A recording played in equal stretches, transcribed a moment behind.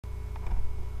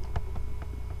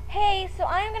Hey, so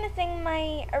I'm going to sing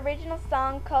my original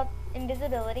song called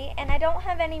Invisibility, and I don't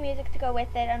have any music to go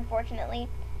with it, unfortunately.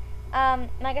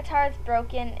 My guitar is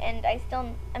broken, and I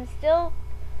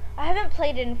haven't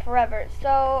played it in forever,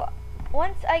 so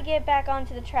once I get back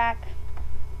onto the track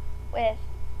with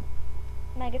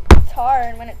my guitar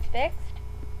and when it's fixed,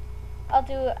 I'll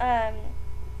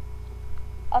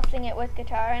sing it with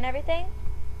guitar and everything.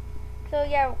 So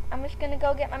yeah, I'm just going to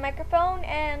go get my microphone,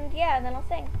 and yeah, then I'll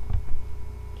sing.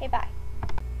 Okay, bye.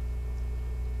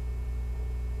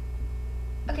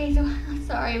 Okay, so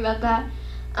sorry about that.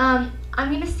 I'm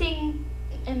gonna sing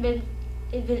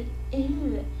Invisibility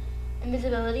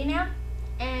now,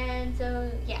 and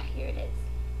so yeah, here it is.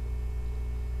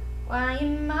 Why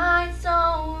am I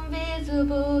so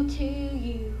invisible to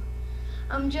you?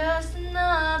 I'm just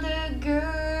another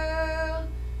girl.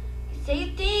 You say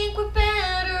you think we're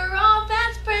better off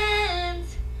as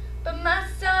friends, but my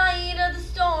side of the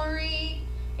story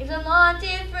is a lot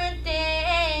different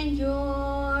than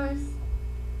yours.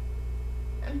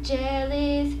 I'm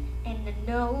jealous and I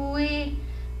know it,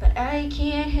 but I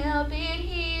can't help it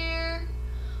here.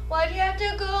 Why'd you have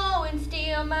to go and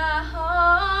steal my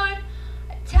heart?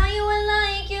 I tell you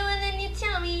I like you and then you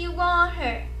tell me you want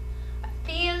her. I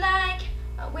feel like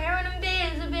I wear an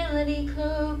invisibility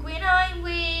cloak when I'm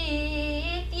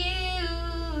with you.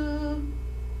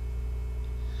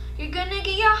 You're gonna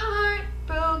get your heart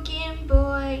broken,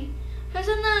 boy, 'cause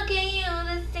I look at you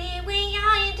the same way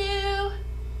I do.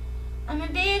 I'm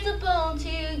invisible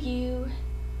to you.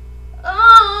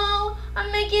 Oh, I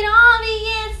make it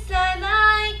obvious I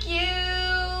like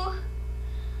you.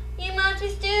 You must be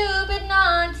stupid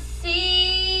not to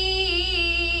see.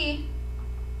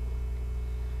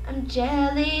 I'm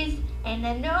jealous and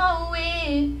I know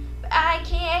it, but I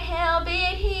can't help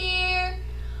it here.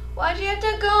 Why'd you have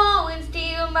to go and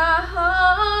steal my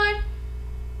heart?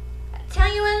 I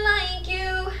tell you I like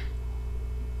you,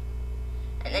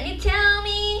 and then you tell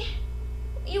me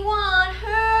you want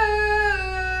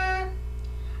her.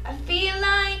 I feel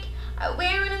like I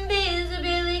wear an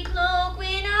invisibility cloak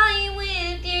when I'm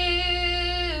with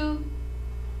you.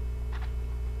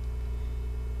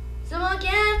 So I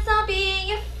guess I'll be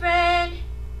your friend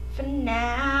for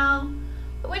now.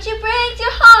 But when she breaks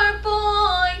your heart,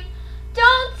 boy,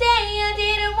 don't say I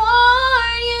didn't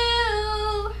warn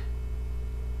you.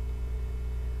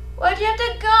 Why'd you have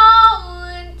to go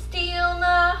and steal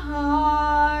my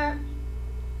heart?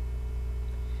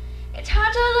 It's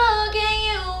hard to look at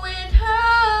you with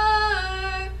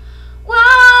her.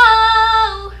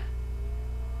 Whoa!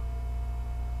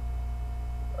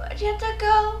 Why'd you have to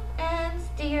go and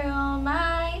steal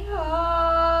my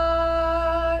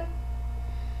heart?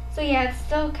 So yeah, it's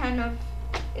still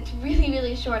it's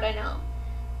really short, I know.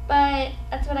 But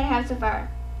that's what I have so far.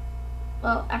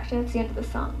 Well, actually that's the end of the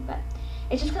song, but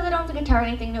it's just because I don't have the guitar or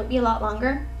anything, it would be a lot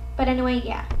longer. But anyway,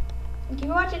 yeah. Thank you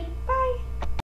for watching. Bye!